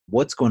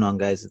What's going on,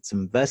 guys? It's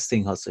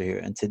Investing Hustle here,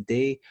 and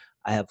today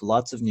I have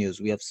lots of news.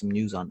 We have some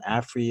news on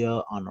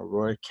Aphria, on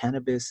Aurora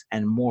Cannabis,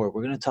 and more.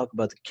 We're going to talk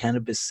about the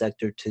cannabis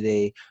sector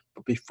today.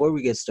 But before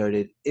we get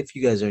started, if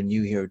you guys are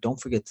new here, don't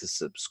forget to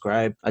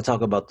subscribe. I talk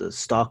about the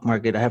stock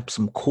market. I have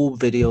some cool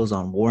videos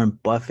on Warren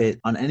Buffett,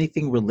 on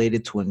anything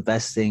related to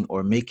investing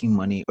or making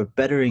money or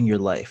bettering your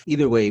life.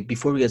 Either way,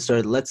 before we get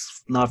started,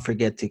 let's not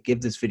forget to give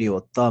this video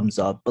a thumbs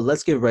up. But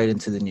let's get right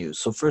into the news.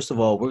 So first of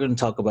all, we're going to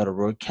talk about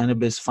Aurora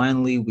Cannabis.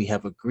 Finally, we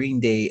have a green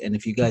day. And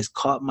if you guys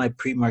caught my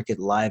pre-market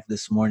live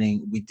this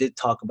morning, we did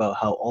talk about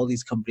how all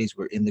these companies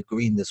were in the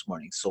green this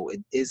morning. So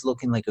it is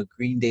looking like a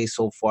green day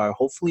so far.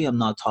 Hopefully, I'm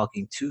not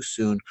talking too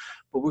soon,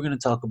 but we're going to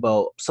talk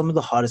about some of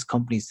the hottest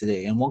companies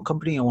today. And one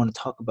company I want to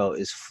talk about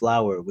is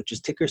Flower, which is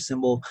ticker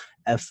symbol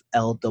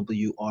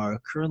FLWR,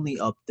 currently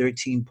up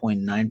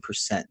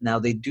 13.9%. Now,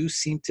 they do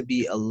seem to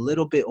be a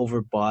little bit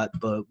overbought,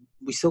 but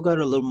we still got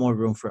a little more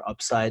room for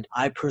upside.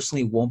 I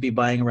personally won't be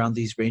buying around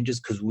these ranges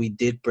because we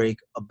did break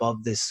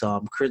above this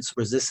current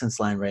resistance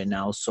line right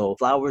now. So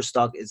Flower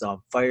stock is on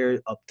fire,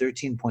 up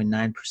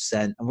 13.9%.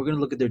 And we're going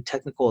to look at their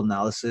technical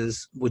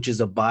analysis, which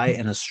is a buy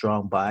and a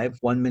strong buy.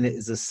 1 minute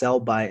is a sell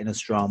buy and a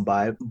strong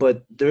buy.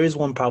 But there is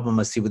one problem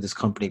I see with this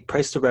company.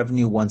 Price to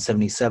revenue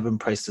 177,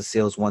 price to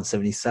sales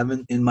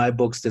 177. In my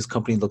books, this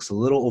company looks a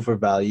little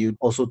overvalued.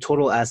 Also,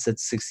 total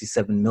assets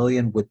 67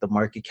 million with the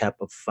market cap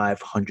of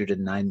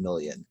 509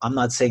 million. I'm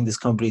not saying this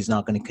company is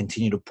not going to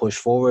continue to push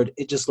forward.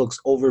 It just looks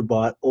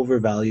overbought,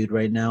 overvalued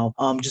right now.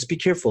 Just be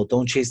careful.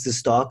 Don't chase this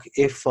stock.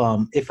 If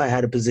I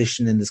had a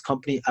position in this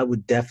company, I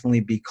would definitely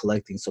be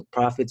collecting some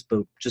profits.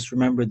 But just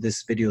remember,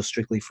 this video is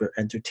strictly for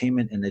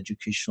entertainment and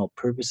educational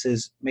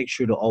purposes. Make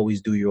sure to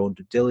always do your own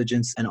due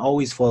diligence and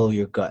always follow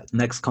your gut.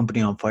 Next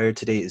company on fire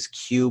today is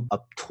Cube,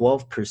 up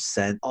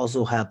 12%.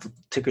 Also have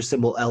ticker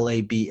symbol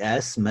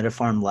LABS.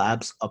 MetaPharm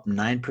Labs up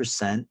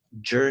 9%.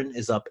 Jern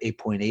is up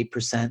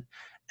 8.8%.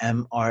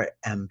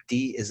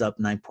 MRMD is up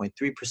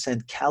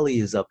 9.3%. Cali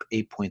is up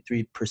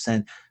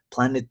 8.3%.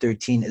 Planet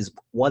 13 is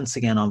once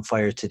again on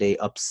fire today,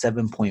 up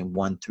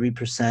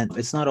 7.13%.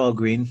 It's not all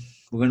green.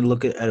 We're going to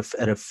look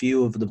at a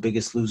few of the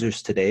biggest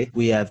losers today.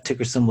 We have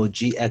ticker symbol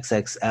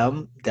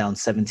GXXM down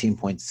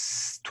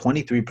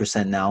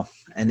 17.23% now.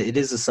 And it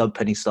is a sub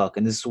penny stock.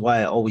 And this is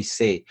why I always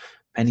say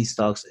penny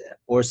stocks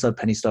or sub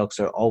penny stocks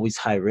are always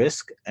high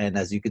risk. And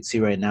as you can see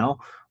right now,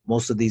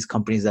 most of these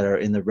companies that are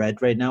in the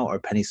red right now are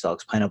penny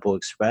stocks. Pineapple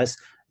Express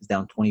is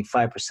down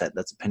 25%.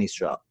 That's a penny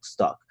stock.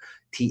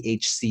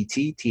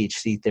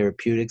 THC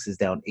Therapeutics is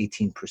down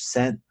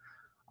 18%.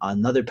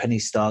 Another penny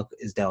stock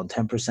is down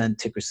 10%,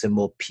 ticker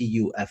symbol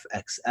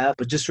PUFXF.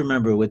 But just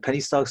remember, with penny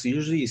stocks,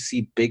 usually you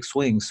see big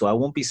swings. So I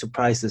won't be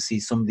surprised to see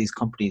some of these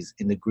companies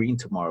in the green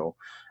tomorrow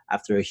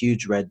after a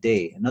huge red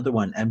day. Another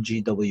one,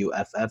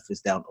 MGWFF,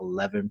 is down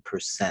 11%.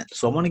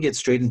 So I want to get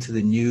straight into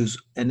the news,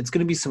 and it's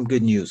going to be some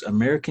good news.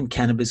 American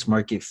cannabis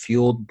market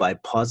fueled by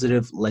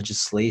positive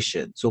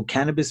legislation. So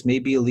cannabis may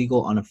be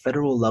illegal on a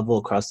federal level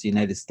across the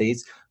United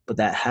States, but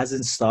that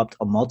hasn't stopped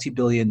a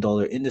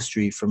multi-billion-dollar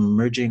industry from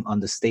emerging on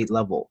the state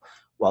level.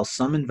 While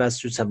some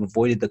investors have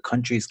avoided the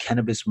country's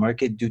cannabis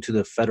market due to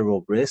the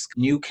federal risk,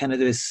 new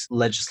cannabis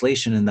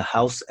legislation in the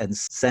House and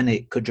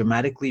Senate could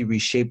dramatically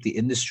reshape the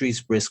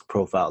industry's risk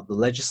profile. The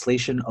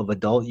legislation of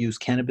adult use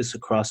cannabis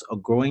across a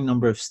growing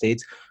number of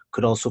states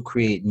could also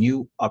create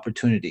new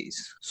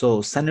opportunities.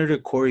 So Senator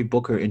Cory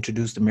Booker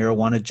introduced the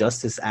Marijuana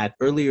Justice Act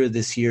earlier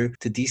this year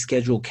to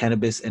deschedule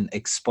cannabis and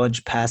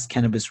expunge past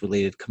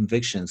cannabis-related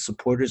convictions.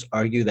 Supporters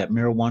argue that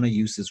marijuana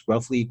use is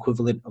roughly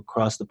equivalent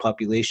across the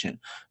population,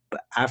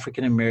 but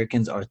African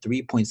Americans are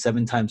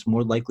 3.7 times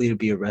more likely to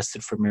be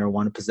arrested for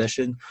marijuana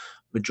possession.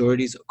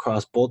 Majorities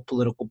across both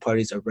political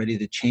parties are ready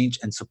to change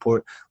and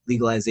support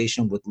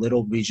legalization with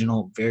little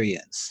regional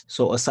variance.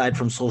 So aside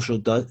from social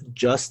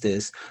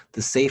justice,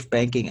 the SAFE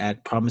Banking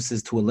Act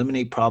promises to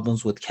eliminate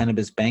problems with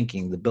cannabis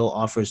banking. The bill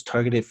offers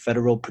targeted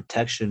federal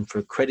protection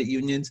for credit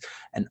unions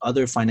and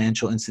other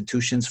financial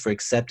institutions for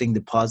accepting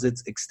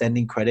deposits,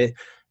 extending credit,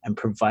 and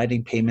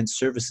providing payment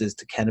services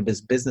to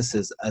cannabis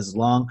businesses as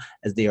long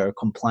as they are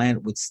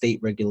compliant with state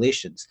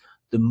regulations.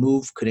 The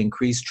move could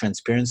increase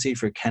transparency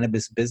for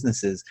cannabis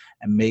businesses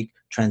and make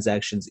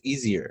transactions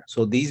easier.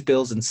 So these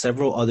bills and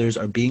several others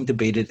are being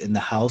debated in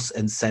the House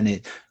and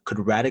Senate,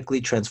 could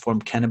radically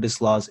transform cannabis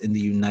laws in the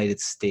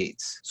United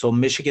States. So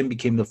Michigan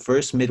became the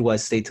first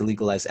Midwest state to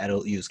legalize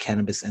adult use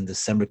cannabis in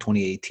December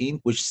 2018,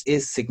 which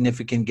is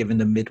significant given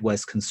the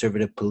Midwest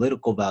conservative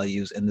political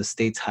values and the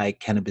state's high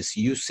cannabis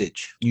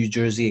usage. New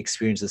Jersey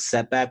experienced a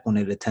setback when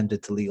it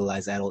attempted to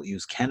legalize adult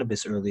use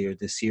cannabis earlier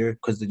this year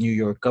because the New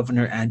York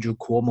Governor Andrew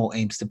Cuomo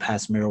aims to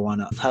pass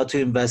marijuana. How to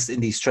invest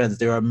in these trends?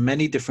 There are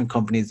many different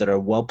companies that are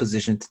well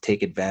positioned to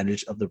take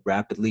advantage of the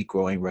rapidly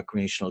growing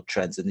recreational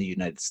trends in the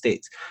United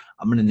States.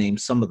 I'm going to name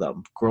some of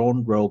them.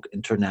 Grown Rogue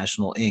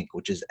International Inc.,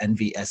 which is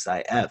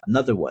NVSIF.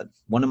 Another one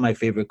of my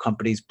favorite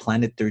companies,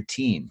 Planet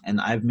 13.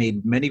 And I've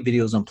made many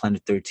videos on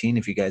Planet 13.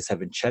 If you guys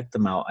haven't checked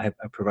them out, I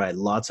provide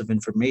lots of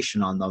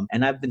information on them.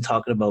 And I've been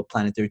talking about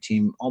Planet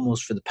 13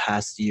 almost for the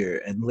past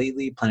year. And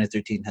lately, Planet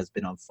 13 has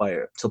been on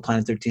fire. So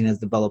Planet 13 has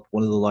developed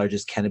one of the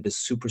largest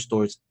cannabis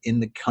superstores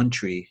in the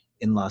country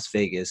in Las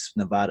Vegas,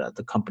 Nevada.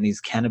 The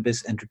company's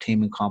cannabis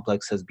entertainment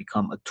complex has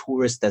become a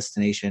tourist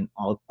destination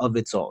of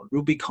its own.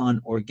 Rubicon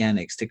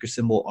Organics, ticker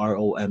symbol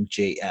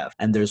ROMJF.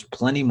 And there's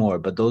plenty more,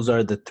 but those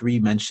are the three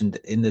mentioned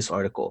in this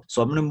article.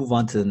 So I'm going to move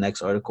on to the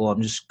next article.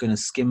 I'm just going to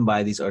skim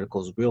by these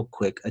articles real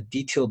quick. A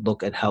detailed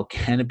look at how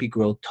Canopy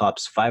growth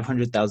tops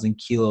 500,000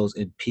 kilos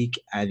in peak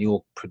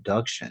annual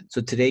production. So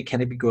today,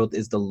 Canopy growth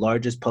is the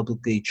largest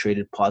publicly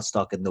traded pot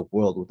stock in the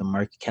world with a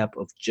market cap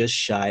of just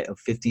shy of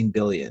 15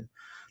 billion.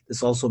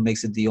 This also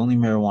makes it the only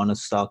marijuana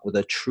stock with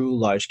a true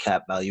large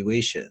cap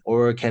valuation.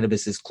 Aurora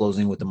Cannabis is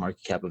closing with a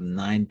market cap of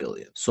 9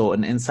 billion. So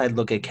an inside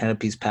look at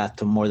Canopy's path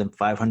to more than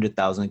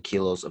 500,000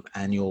 kilos of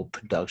annual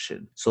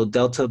production. So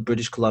Delta,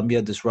 British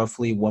Columbia, this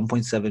roughly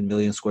 1.7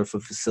 million square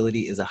foot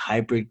facility is a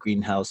hybrid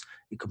greenhouse.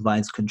 It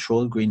combines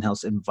controlled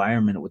greenhouse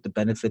environment with the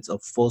benefits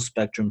of full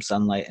spectrum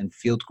sunlight and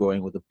field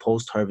growing with a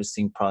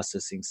post-harvesting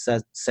processing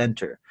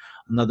center.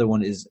 Another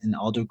one is in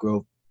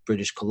Aldergrove,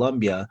 British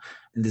Columbia,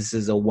 and this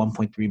is a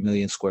 1.3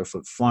 million square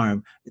foot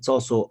farm. It's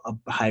also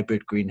a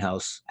hybrid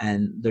greenhouse,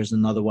 and there's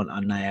another one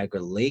on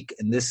Niagara Lake,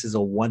 and this is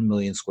a 1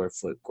 million square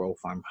foot grow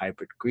farm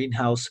hybrid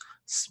greenhouse.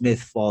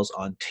 Smith Falls,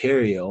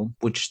 Ontario,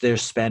 which they're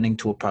spanning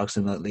to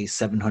approximately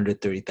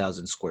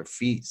 730,000 square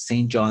feet.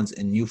 St. John's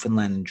in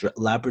Newfoundland and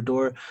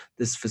Labrador,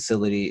 this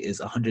facility is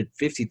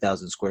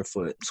 150,000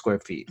 square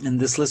feet. And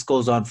this list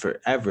goes on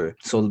forever.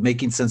 So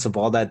making sense of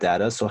all that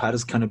data. So how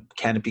does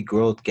Canopy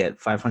Growth get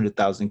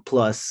 500,000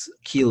 plus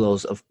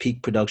kilos of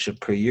peak production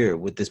per year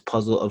with this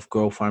puzzle of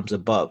grow farms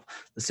above?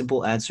 The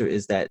simple answer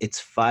is that its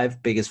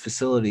 5 biggest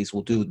facilities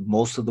will do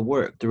most of the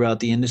work. Throughout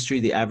the industry,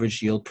 the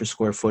average yield per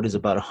square foot is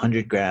about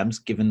 100 grams.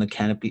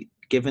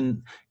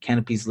 Given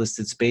Canopy's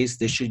listed space,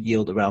 this should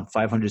yield around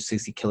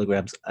 560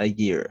 kilograms a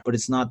year. But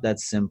it's not that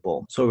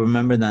simple. So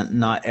remember that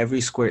not every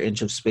square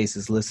inch of space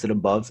is listed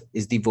above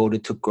is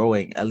devoted to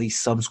growing. At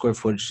least some square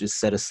footage is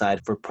set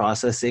aside for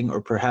processing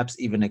or perhaps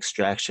even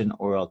extraction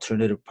or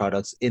alternative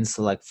products in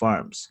select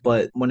farms.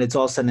 But when it's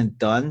all said and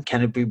done,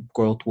 Canopy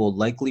Growth will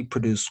likely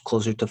produce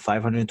closer to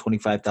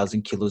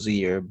 525,000 kilos a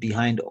year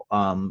behind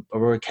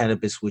Aurora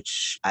Cannabis,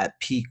 which at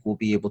peak will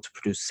be able to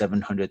produce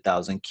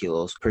 700,000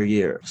 kilos per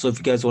year. So if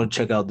you guys want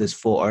to check out this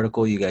full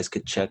article, you guys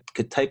could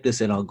type this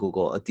in on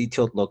Google, a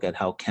detailed look at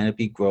how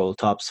Canopy Growth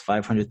tops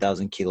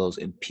 500,000 kilos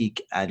in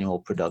peak annual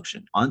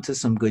production. On to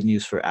some good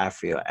news for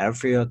Aphria.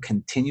 Aphria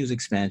continues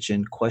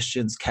expansion,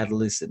 questions,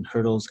 catalysts, and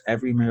hurdles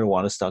every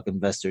marijuana stock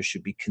investor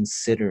should be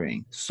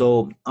considering.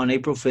 So on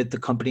April 5th, the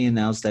company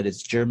announced that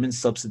its German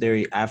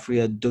subsidiary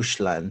Aphria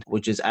Deutschland,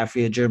 which is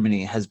Aphria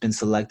Germany, has been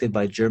selected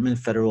by German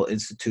Federal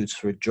Institutes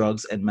for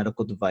Drugs and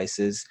Medical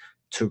Devices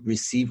to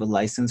receive a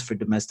license for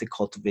domestic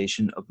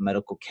cultivation of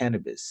medical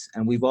cannabis.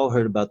 And we've all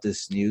heard about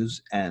this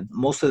news, and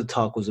most of the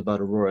talk was about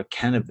Aurora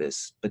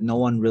Cannabis, but no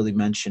one really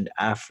mentioned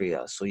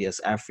Aphria. So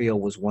yes, Aphria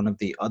was one of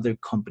the other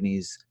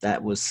companies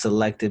that was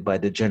selected by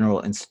the General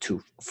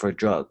Institute for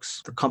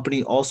Drugs. The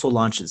company also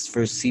launched its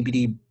first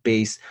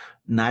CBD-based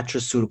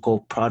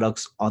nutraceutical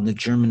products on the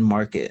German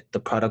market. The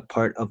product,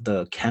 part of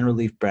the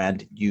Canrelief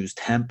brand, used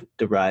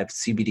hemp-derived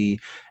CBD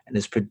and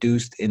is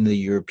produced in the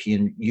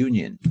European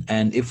Union.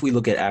 And if we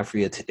look at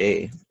Aphria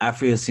today,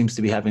 Aphria seems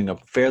to be having a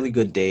fairly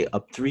good day,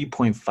 up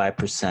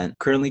 3.5%,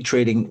 currently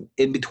trading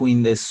in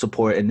between this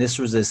support and this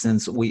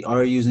resistance. We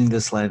are using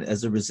this line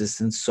as a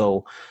resistance,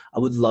 so I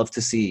would love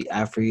to see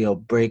Aphria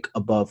break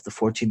above the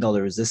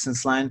 $14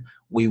 resistance line.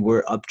 We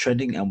were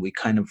uptrending and we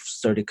kind of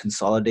started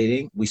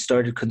consolidating.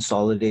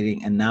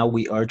 And now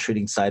we are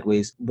trading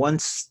sideways.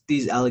 Once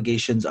these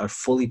allegations are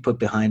fully put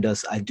behind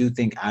us, I do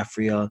think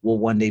Aphria will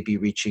one day be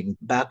reaching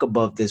back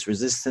above this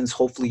resistance,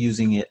 hopefully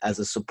using it as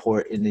a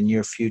support in the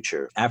near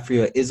future.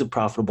 Aphria is a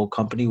profitable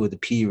company with a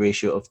PE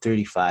ratio of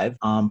 35,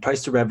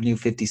 price to revenue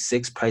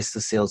 56, price to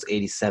sales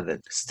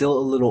 87. Still a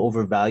little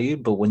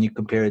overvalued, but when you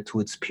compare it to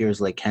its peers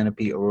like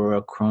Canopy,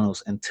 Aurora,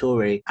 Kronos, and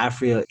Tilray,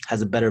 Aphria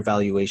has a better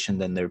valuation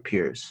than their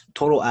peers.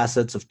 Total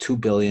assets of $2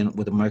 billion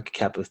with a market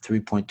cap of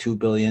 $3.2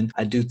 billion.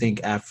 I do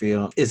think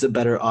Aphria is a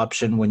better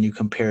option when you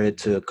compare it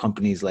to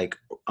companies like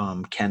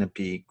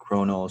Canopy,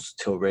 Kronos,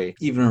 Tilray,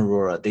 even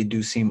Aurora. They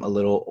do seem a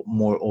little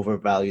more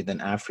overvalued than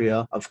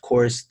Aphria. Of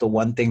course, the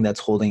one thing that's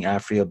holding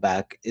Aphria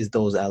back is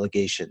those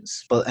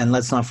allegations. And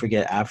let's not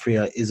forget,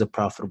 Aphria is a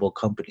profitable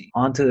company.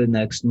 On to the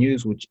next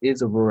news, which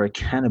is Aurora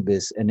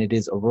Cannabis, and it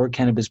is Aurora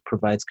Cannabis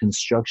provides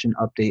construction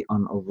update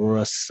on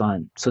Aurora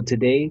Sun. So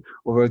today,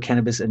 Aurora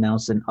Cannabis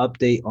announced an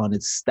update on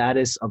its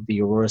status of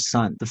the Aurora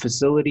Sun. The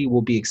facility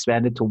will be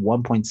expanded to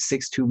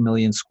 1.62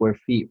 million square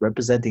feet,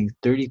 representing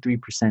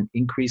 33%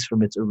 increase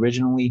from its its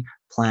originally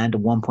planned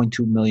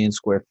 1.2 million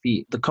square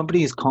feet. The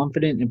company is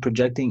confident in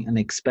projecting an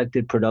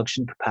expected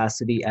production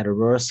capacity at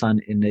Aurora Sun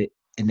in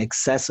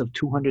excess of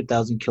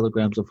 200,000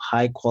 kilograms of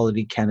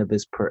high-quality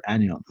cannabis per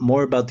annum.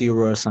 More about the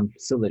Aurora Sun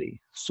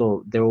facility.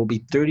 So there will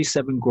be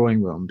 37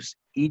 growing rooms,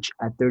 each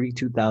at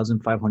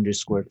 32,500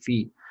 square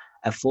feet.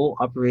 At full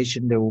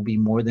operation, there will be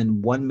more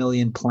than 1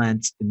 million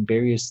plants in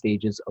various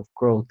stages of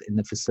growth in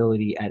the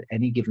facility at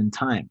any given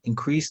time.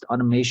 Increased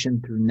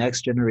automation through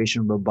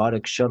next-generation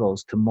robotic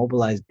shuttles to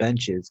mobilize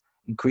benches,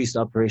 increased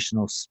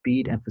operational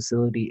speed and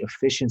facility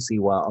efficiency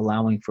while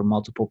allowing for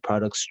multiple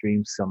product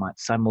streams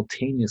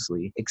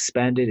simultaneously,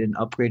 expanded and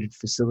upgraded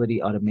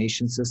facility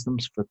automation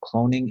systems for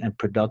cloning and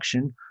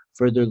production,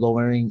 further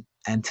lowering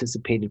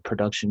anticipated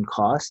production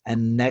costs,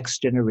 and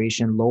next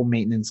generation low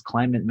maintenance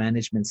climate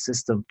management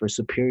system for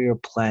superior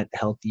plant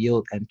health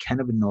yield and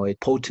cannabinoid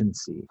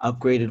potency,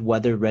 upgraded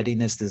weather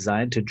readiness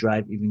design to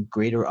drive even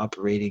greater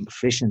operating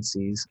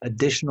efficiencies,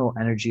 additional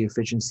energy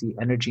efficiency,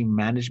 energy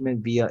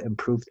management via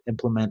improved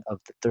implement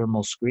of the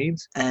thermal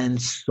screens, and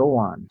so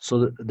on.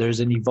 So there's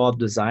an evolved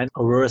design.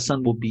 Aurora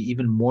Sun will be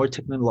even more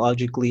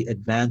technologically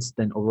advanced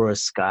than Aurora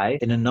Sky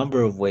in a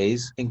number of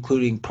ways,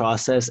 including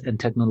process and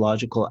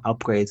technological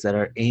upgrades that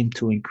are aimed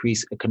to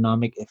increase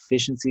economic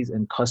efficiencies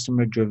and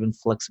customer-driven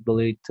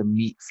flexibility to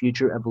meet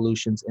future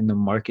evolutions in the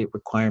market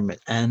requirement.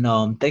 And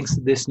thanks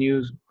to this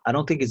news, I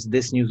don't think it's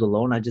this news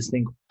alone. I just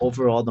think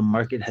overall the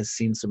market has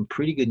seen some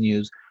pretty good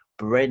news.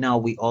 But right now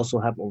we also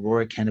have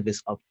Aurora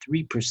Cannabis up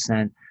 3%.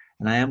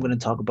 And I am going to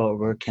talk about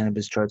Aurora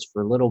Cannabis charts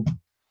for a little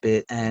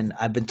bit. And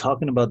I've been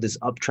talking about this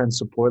uptrend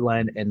support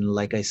line. And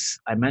like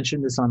I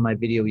mentioned this on my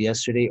video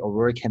yesterday,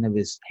 Aurora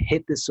Cannabis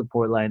hit this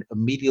support line,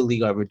 immediately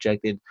got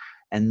rejected.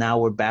 And now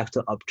we're back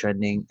to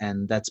uptrending,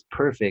 and that's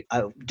perfect.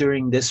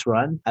 During this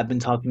run, I've been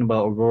talking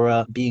about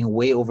Aurora being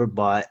way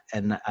overbought,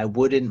 and I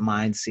wouldn't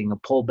mind seeing a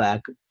pullback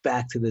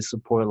back to the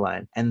support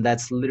line. And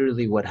that's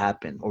literally what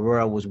happened.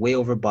 Aurora was way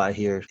overbought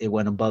here. It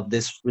went above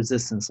this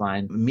resistance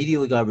line,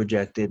 immediately got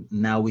rejected.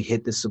 Now we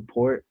hit the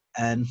support,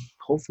 and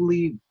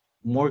hopefully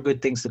more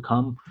good things to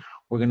come.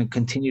 We're going to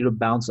continue to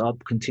bounce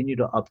up, continue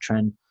to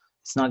uptrend.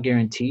 It's not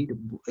guaranteed.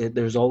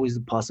 There's always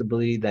the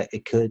possibility that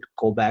it could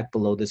go back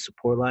below the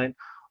support line.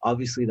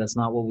 Obviously, that's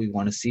not what we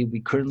want to see. We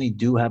currently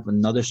do have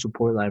another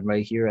support line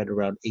right here at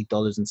around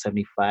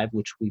 $8.75,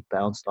 which we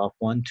bounced off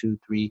 1, 2,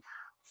 3,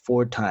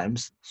 4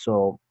 times.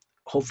 So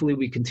hopefully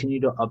we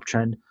continue to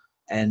uptrend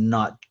and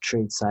not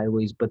trade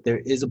sideways. But there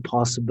is a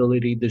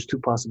possibility. There's 2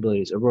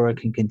 possibilities. Aurora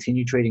can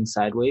continue trading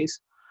sideways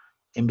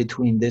in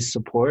between this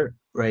support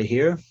right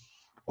here,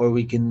 or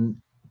we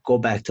can go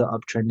back to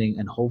uptrending,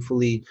 and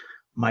hopefully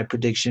my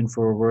prediction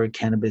for Aurora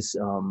Cannabis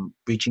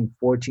reaching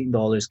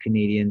 $14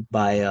 Canadian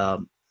by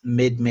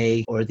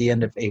mid-May or the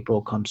end of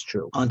April comes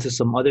true. On to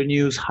some other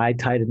news. High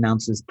Tide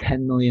announces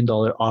 $10 million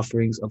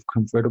offerings of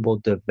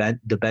convertible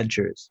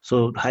debentures.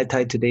 So High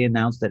Tide today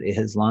announced that it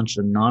has launched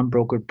a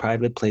non-brokered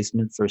private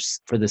placement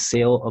for the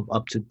sale of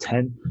up to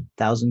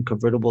 10,000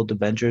 convertible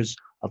debentures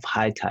of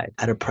High Tide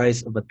at a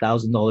price of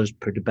 $1,000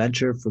 per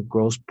debenture for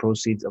gross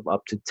proceeds of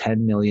up to $10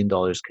 million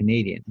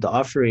Canadian. The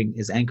offering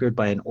is anchored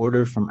by an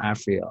order from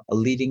Aphria, a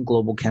leading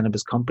global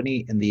cannabis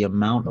company, in the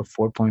amount of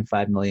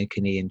 4.5 million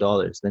Canadian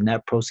dollars. The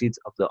net proceeds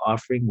of the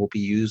offering will be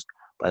used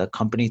by the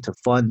company to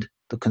fund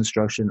the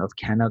construction of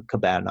Canna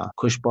Cabana,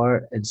 Kush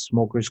Bar, and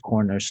Smoker's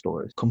Corner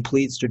stores,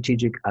 complete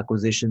strategic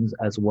acquisitions,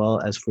 as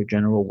well as for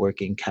general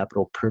working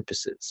capital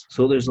purposes.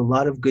 So there's a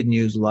lot of good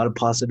news, a lot of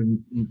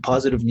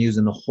positive news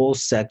in the whole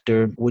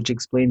sector, which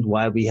explains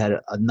why we had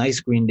a nice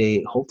green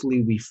day.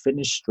 Hopefully we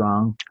finished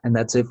strong. And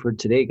that's it for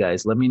today,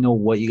 guys. Let me know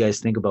what you guys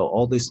think about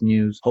all this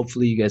news.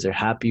 Hopefully you guys are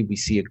happy. We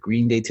see a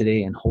green day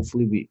today, and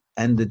hopefully we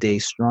end the day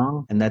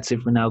strong. And that's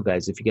it for now,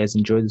 guys. If you guys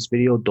enjoyed this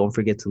video, don't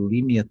forget to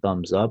leave me a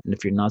thumbs up. And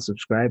if you're not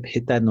subscribed,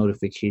 hit that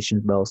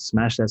notification bell,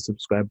 smash that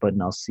subscribe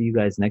button. I'll see you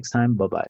guys next time. Bye-bye.